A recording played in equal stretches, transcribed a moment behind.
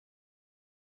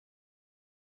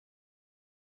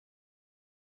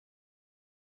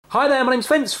Hi there, my name's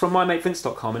Vince from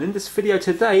mymatevince.com, and in this video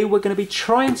today we're going to be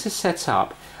trying to set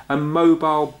up a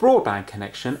mobile broadband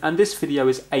connection, and this video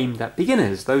is aimed at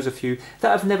beginners, those of you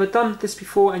that have never done this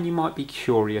before and you might be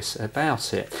curious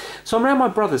about it. So I'm around my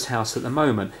brother's house at the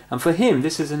moment, and for him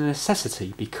this is a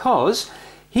necessity because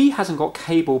he hasn't got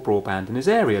cable broadband in his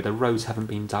area. The roads haven't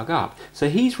been dug up. So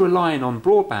he's relying on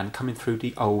broadband coming through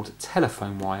the old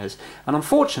telephone wires. And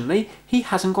unfortunately, he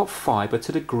hasn't got fibre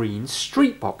to the green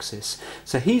street boxes.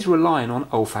 So he's relying on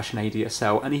old-fashioned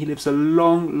ADSL, and he lives a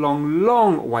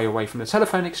long way away from the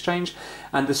telephone exchange.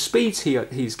 And the speeds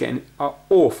he's getting are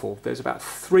awful. There's about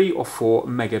 3 or 4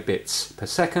 megabits per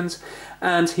second.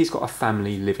 And he's got a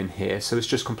family living here, so it's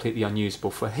just completely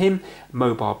unusable for him.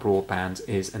 Mobile broadband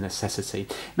is a necessity.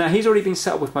 Now, he's already been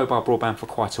set up with mobile broadband for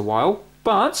quite a while,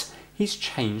 but he's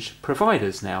changed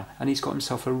providers now, and he's got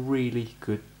himself a really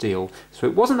good deal. So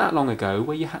it wasn't that long ago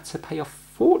where you had to pay a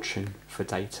fortune for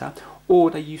data,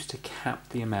 or they used to cap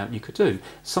the amount you could do.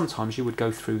 Sometimes you would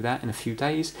go through that in a few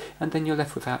days and then you're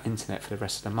left without internet for the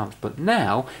rest of the month. But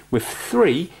now with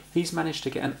 3, he's managed to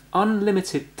get an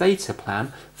unlimited data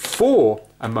plan for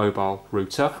a mobile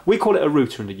router. We call it a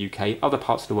router in the UK. Other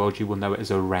parts of the world you will know it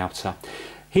as a router.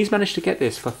 He's managed to get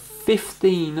this for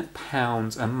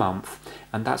 £15 a month,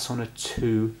 and that's on a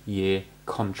 2-year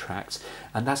contract,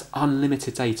 and that's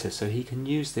unlimited data, so he can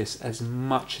use this as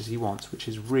much as he wants, which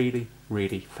is really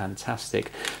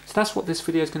fantastic. So that's what this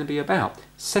video is going to be about: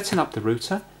 setting up the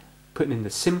router, putting in the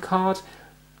SIM card,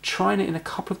 trying it in a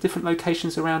couple of different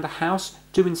locations around the house,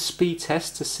 doing speed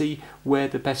tests to see where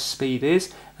the best speed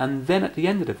is, and then at the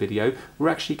end of the video we're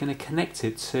actually going to connect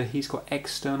it to, he's got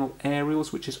external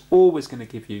aerials, which is always going to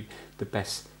give you the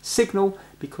best signal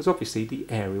because obviously the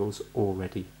aerial's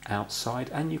already outside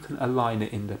and you can align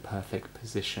it in the perfect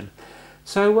position.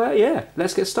 So yeah,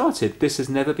 let's get started. This has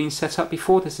never been set up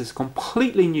before. This is a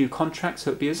completely new contract,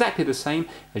 so it'll be exactly the same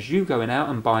as you going out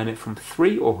and buying it from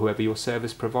 3 or whoever your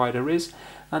service provider is,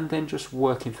 and then just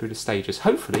working through the stages.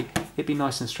 Hopefully it'll be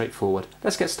nice and straightforward.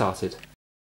 Let's get started.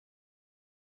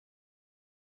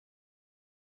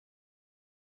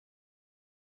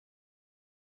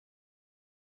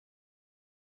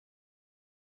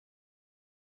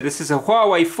 This is a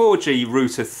Huawei 4G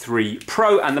Router 3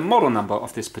 Pro, and the model number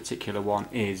of this particular one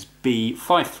is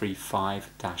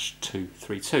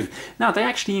B535-232. Now, they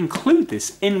actually include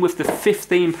this in with the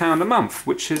 £15 a month,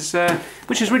 which is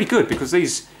really good because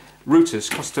these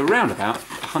routers cost around about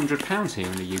 £100 here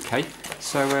in the UK,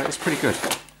 so it's pretty good.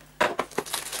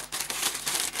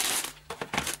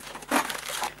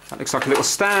 That looks like a little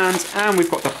stand, and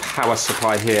we've got the power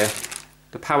supply here.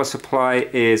 The power supply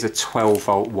is a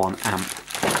 12-volt 1 amp.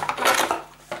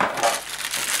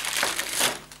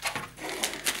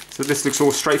 So this looks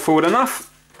all straightforward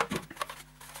enough.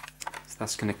 So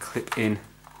that's going to clip in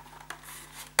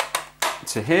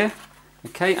to here,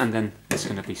 okay, and then it's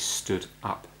going to be stood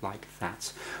up like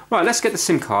that. Right, let's get the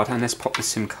SIM card and let's pop the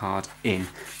SIM card in.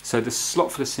 So the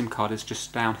slot for the SIM card is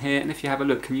just down here, and if you have a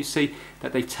look, can you see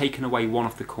that they've taken away one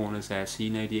of the corners there, so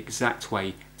you know the exact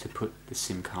way to put the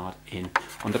SIM card in.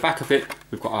 On the back of it,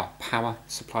 we've got our power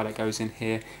supply that goes in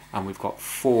here, and we've got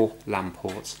 4 LAN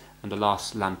ports, and the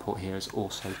last LAN port here is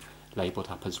also labelled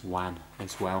up as WAN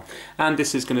as well. And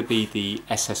this is going to be the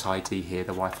SSID here,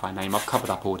 the Wi-Fi name. I've covered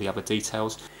up all the other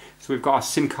details. So we've got our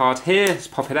SIM card here. Let's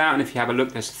pop it out, and if you have a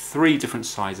look, there's 3 different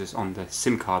sizes on the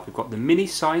SIM card. We've got the mini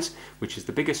size, which is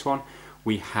the biggest one.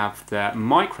 We have the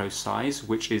micro size,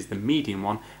 which is the medium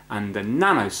one, and the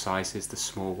nano size is the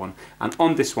small one. And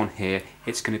on this one here,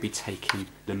 it's going to be taking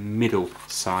the middle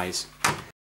size.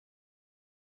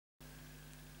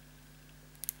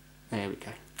 There we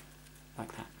go,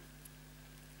 like that.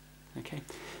 Okay,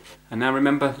 and now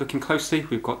remember, looking closely,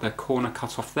 we've got the corner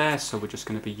cut off there, so we're just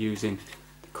going to be using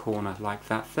the corner like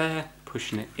that there,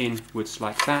 pushing it inwards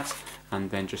like that,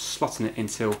 and then just slotting it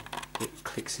until it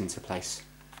clicks into place.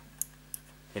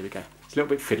 There we go. It's a little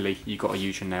bit fiddly, you've got to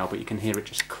use your nail, but you can hear it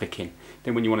just clicking.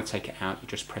 Then when you want to take it out, you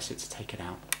just press it to take it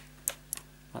out.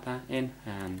 Like that, in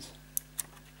and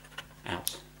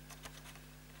out.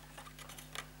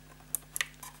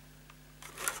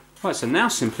 Right, so now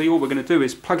simply all we're going to do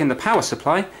is plug in the power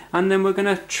supply, and then we're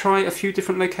going to try a few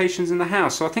different locations in the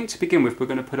house. So I think to begin with we're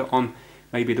going to put it on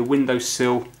maybe the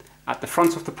windowsill at the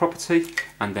front of the property,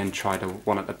 and then try the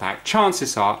one at the back.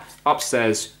 Chances are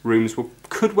upstairs rooms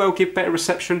could well give better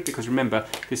reception, because remember,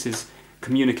 this is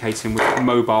communicating with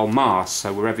mobile masts,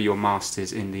 so wherever your mast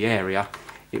is in the area,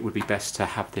 it would be best to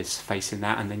have this facing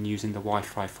that and then using the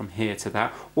Wi-Fi from here to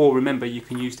that. Or remember, you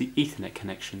can use the Ethernet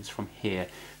connections from here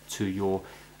to your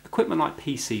equipment like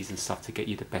PCs and stuff to get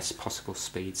you the best possible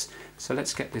speeds. So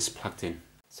let's get this plugged in.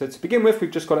 So to begin with,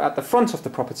 we've just got it at the front of the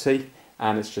property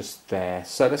and it's just there.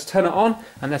 So let's turn it on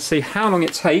and let's see how long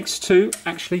it takes to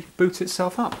actually boot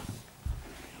itself up.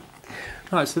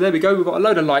 Right, so there we go, we've got a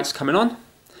load of lights coming on.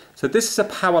 So this is a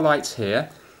power light here.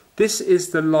 This is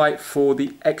the light for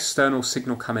the external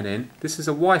signal coming in. This is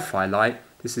a Wi-Fi light,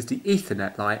 this is the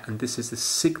Ethernet light, and this is the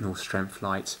signal strength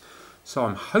light. So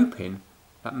I'm hoping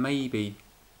that maybe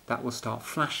that will start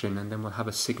flashing and then we'll have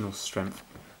a signal strength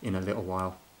in a little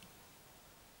while.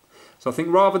 So I think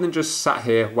rather than just sat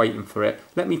here waiting for it,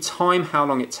 let me time how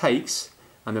long it takes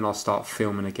and then I'll start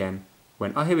filming again.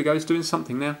 Oh, here we go, it's doing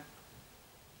something now.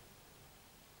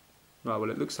 Right,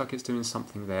 well it looks like it's doing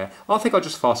something there. I think I'll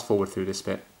just fast forward through this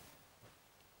bit.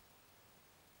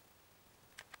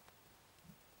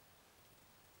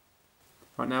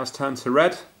 Right, now it's turned to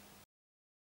red.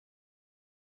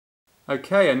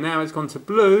 Okay, and now it's gone to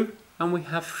blue and we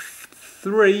have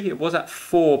 3, it was at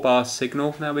 4 bar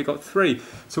signal, now we've got 3.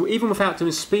 So even without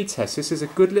doing speed tests, this is a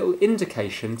good little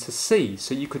indication to see.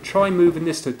 So you could try moving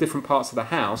this to different parts of the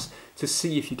house to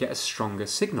see if you get a stronger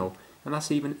signal. And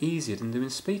that's even easier than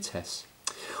doing speed tests.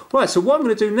 Right, so what I'm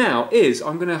going to do now is,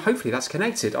 hopefully that's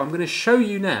connected, I'm going to show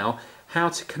you now how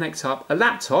to connect up a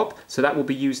laptop. So that will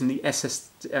be using the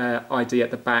SSID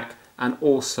at the back and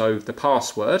also the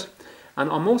password. And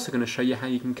I'm also going to show you how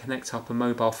you can connect up a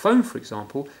mobile phone, for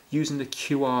example, using the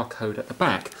QR code at the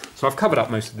back. So I've covered up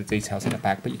most of the details at the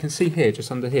back, but you can see here, just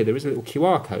under here, there is a little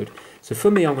QR code. So for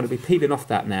me, I'm going to be peeling off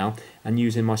that now and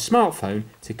using my smartphone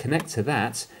to connect to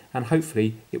that, and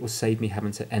hopefully it will save me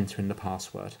having to enter in the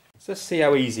password. So let's see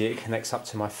how easy it connects up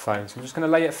to my phone. So I'm just going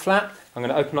to lay it flat, I'm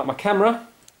going to open up my camera,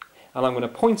 and I'm going to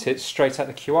point it straight at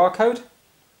the QR code.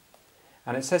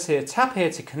 And it says here, tap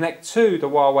here to connect to the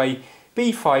Huawei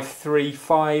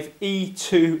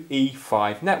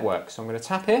B535E2E5 network. So I'm going to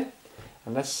tap here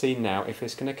and let's see now if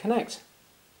it's going to connect.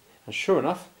 And sure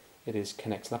enough, it is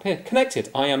connecting up here. Connected.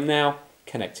 I am now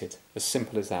connected. As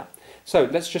simple as that. So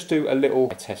let's just do a little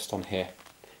test on here.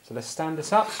 So let's stand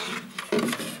this up.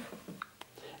 And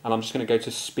I'm just going to go to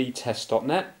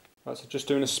speedtest.net. Right, so just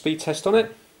doing a speed test on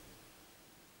it.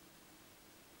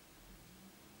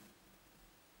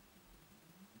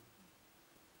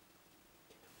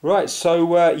 Right,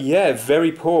 so yeah,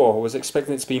 very poor. I was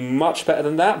expecting it to be much better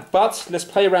than that, but let's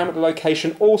play around with the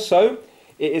location. Also,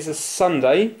 it is a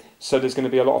Sunday, so there's going to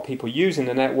be a lot of people using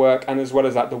the network, and as well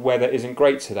as that, the weather isn't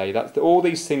great today. All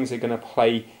these things are going to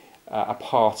play a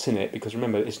part in it, because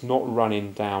remember, it's not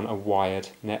running down a wired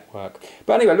network.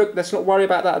 But anyway, look, let's not worry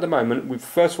about that at the moment. We've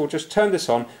first of all just turned this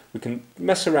on. We can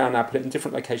mess around now, put it in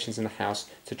different locations in the house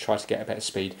to try to get a better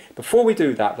speed. Before we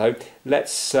do that though,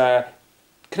 let's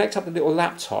connect up the little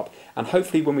laptop, and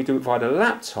hopefully when we do it via the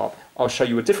laptop, I'll show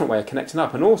you a different way of connecting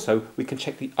up, and also we can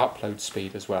check the upload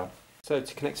speed as well. So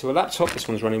to connect to a laptop, this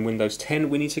one's running Windows 10,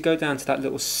 we need to go down to that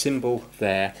little symbol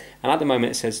there, and at the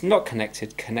moment it says not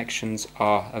connected, connections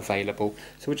are available.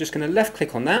 So we're just going to left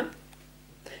click on that,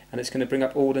 and it's going to bring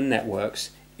up all the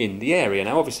networks in the area.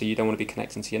 Now obviously you don't want to be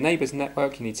connecting to your neighbour's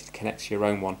network, you need to connect to your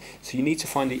own one. So you need to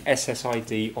find the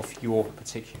SSID of your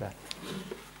particular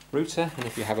router, and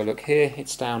if you have a look here,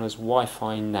 it's down as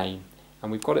Wi-Fi name,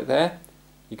 and we've got it there.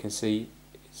 You can see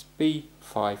it's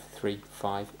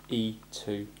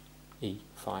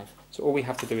B535E2E5. So all we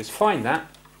have to do is find that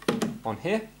on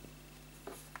here,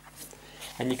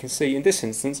 and you can see in this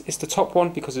instance it's the top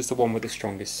one because it's the one with the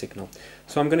strongest signal.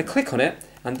 So I'm going to click on it,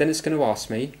 and then it's going to ask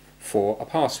me for a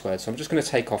password. So I'm just going to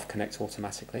take off connect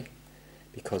automatically,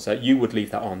 because you would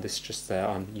leave that on. This just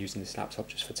I'm using this laptop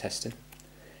just for testing.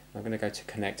 I'm going to go to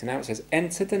connect, and now it says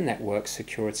enter the network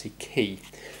security key.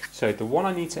 So the one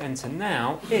I need to enter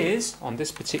now is, on this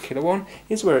particular one,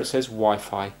 is where it says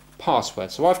Wi-Fi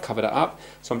password. So I've covered it up,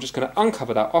 so I'm just going to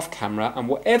uncover that off camera, and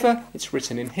whatever it's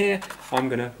written in here, I'm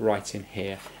going to write in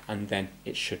here, and then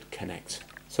it should connect.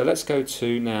 So let's go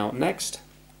to now next,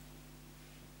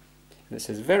 and it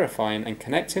says verifying and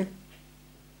connecting.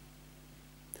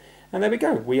 And there we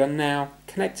go, we are now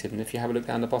connected, and if you have a look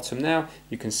down the bottom now,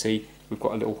 you can see we've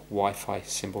got a little Wi-Fi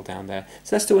symbol down there.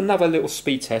 So let's do another little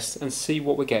speed test and see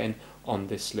what we're getting on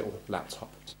this little laptop.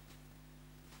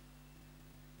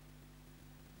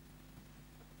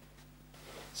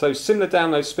 So similar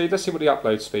download speed, let's see what the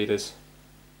upload speed is.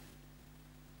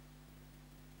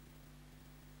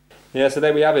 Yeah, so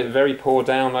there we have it, very poor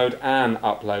download and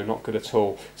upload, not good at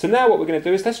all. So now what we're going to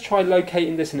do is let's try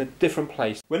locating this in a different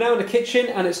place. We're now in the kitchen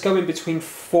and it's going between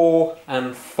 4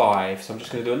 and 5. So I'm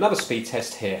just going to do another speed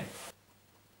test here.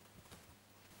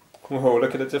 Oh,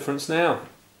 look at the difference now.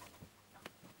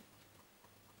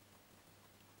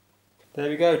 There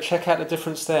we go, check out the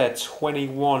difference there,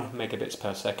 21 megabits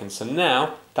per second. So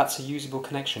now that's a usable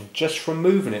connection just from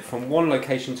moving it from one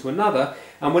location to another,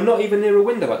 and we're not even near a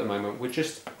window at the moment, we're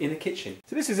just in the kitchen.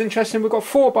 So this is interesting, we've got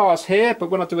 4 bars here, but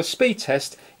when I do a speed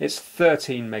test it's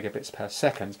 13 megabits per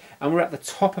second, and we're at the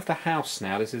top of the house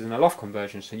now. This is in a loft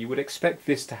conversion, so you would expect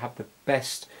this to have the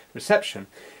best reception.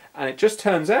 And it just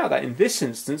turns out that in this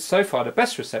instance, so far the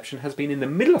best reception has been in the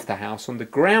middle of the house on the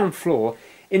ground floor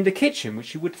in the kitchen,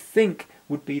 which you would think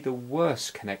would be the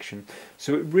worst connection.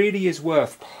 So it really is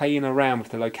worth playing around with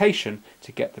the location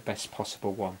to get the best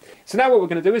possible one. So now what we're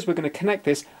going to do is we're going to connect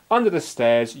this under the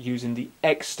stairs using the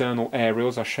external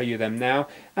aerials. I'll show you them now.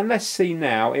 And let's see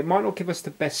now, it might not give us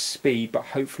the best speed, but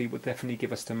hopefully it will definitely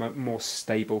give us the more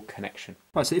stable connection.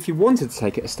 Right, so if you wanted to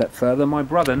take it a step further, my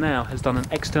brother now has done an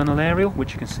external aerial,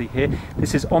 which you can see here.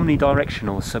 This is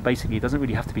omnidirectional, so basically it doesn't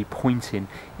really have to be pointing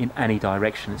in any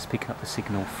direction. It's picking up the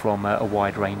signal from a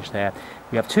wide range there.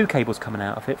 We have 2 cables coming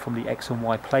out of it from the X and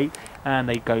Y plate, and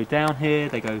they go down here,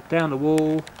 they go down the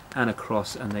wall and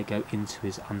across, and they go into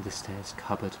his understairs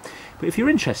cupboard. But if you're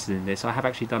interested in this, I have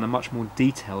actually done a much more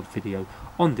detailed video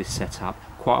on this setup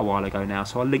quite a while ago now,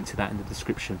 so I'll link to that in the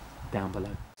description down below.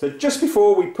 So just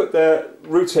before we put the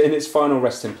router in its final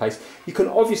resting place, you can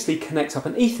obviously connect up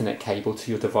an Ethernet cable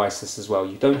to your devices as well.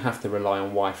 You don't have to rely on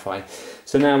Wi-Fi.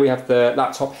 So now we have the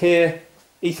laptop here,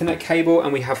 Ethernet cable,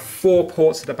 and we have 4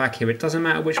 ports at the back here. It doesn't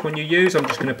matter which one you use. I'm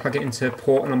just going to plug it into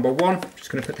port number 1. I'm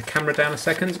just going to put the camera down a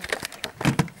second.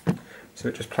 So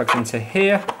it just plugs into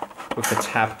here with the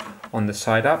tab on the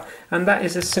side up, and that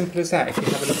is as simple as that. If you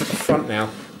have a look at the front now,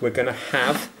 we're going to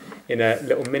have, in a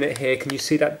little minute here, can you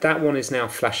see that that one is now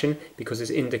flashing because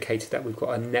it's indicated that we've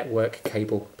got a network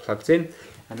cable plugged in.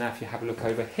 And now if you have a look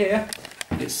over here,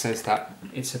 it says that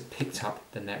it's picked up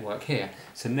the network here.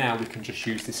 So now we can just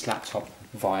use this laptop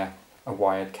via a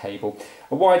wired cable.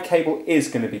 A wired cable is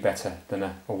going to be better than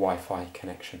a Wi-Fi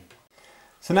connection.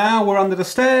 So now we're under the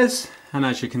stairs, and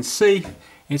as you can see,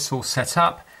 it's all set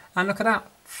up, and look at that,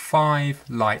 5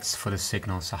 lights for the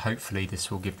signal. So hopefully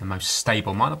this will give the most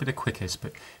stable, might not be the quickest,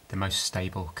 but the most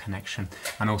stable connection.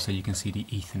 And also you can see the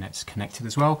Ethernet's connected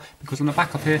as well, because on the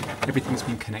back up here everything's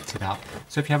been connected up.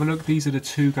 So if you have a look, these are the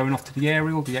 2 going off to the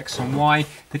aerial, the X and Y.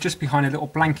 They're just behind a little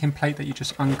blanking plate that you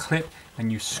just unclip and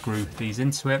you screw these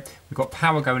into it. We've got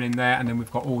power going in there, and then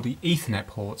we've got all the Ethernet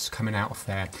ports coming out of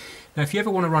there. Now if you ever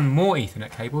want to run more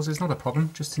Ethernet cables, there's not a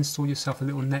problem. Just install yourself a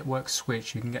little network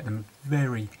switch. You can get them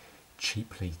very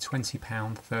cheaply. £20,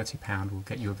 £30 will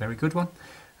get you a very good one.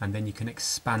 And then you can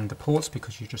expand the ports,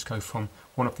 because you just go from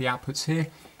one of the outputs here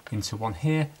into one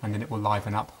here, and then it will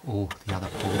liven up all the other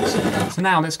ports. So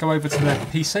now let's go over to the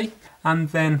PC and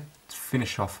then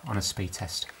finish off on a speed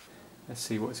test. Let's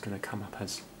see what it's going to come up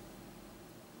as.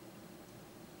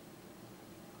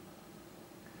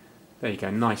 There you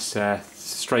go, nice,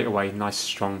 straight away, nice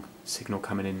strong signal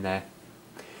coming in there.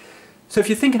 So if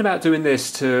you're thinking about doing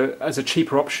this as a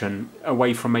cheaper option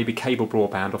away from maybe cable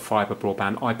broadband or fibre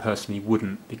broadband, I personally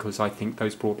wouldn't, because I think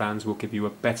those broadbands will give you a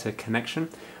better connection.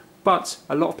 But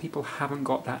a lot of people haven't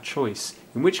got that choice,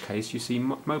 in which case you see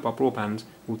mobile broadband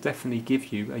will definitely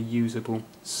give you a usable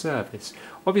service.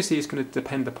 Obviously it's going to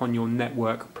depend upon your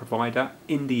network provider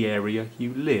in the area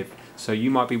you live. So you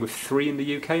might be with 3 in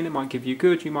the UK and it might give you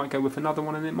good, you might go with another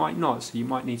one and it might not, so you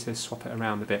might need to swap it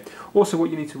around a bit. Also what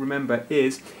you need to remember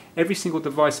is every single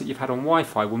device that you've had on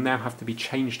Wi-Fi will now have to be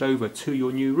changed over to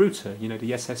your new router. You know,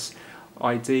 the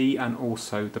SSID and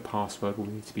also the password will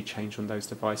need to be changed on those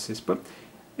devices. But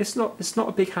it's not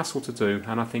a big hassle to do,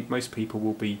 and I think most people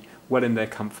will be well in their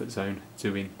comfort zone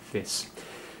doing this.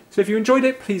 So if you enjoyed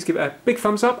it, please give it a big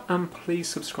thumbs up and please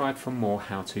subscribe for more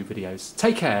how-to videos.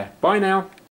 Take care, bye now.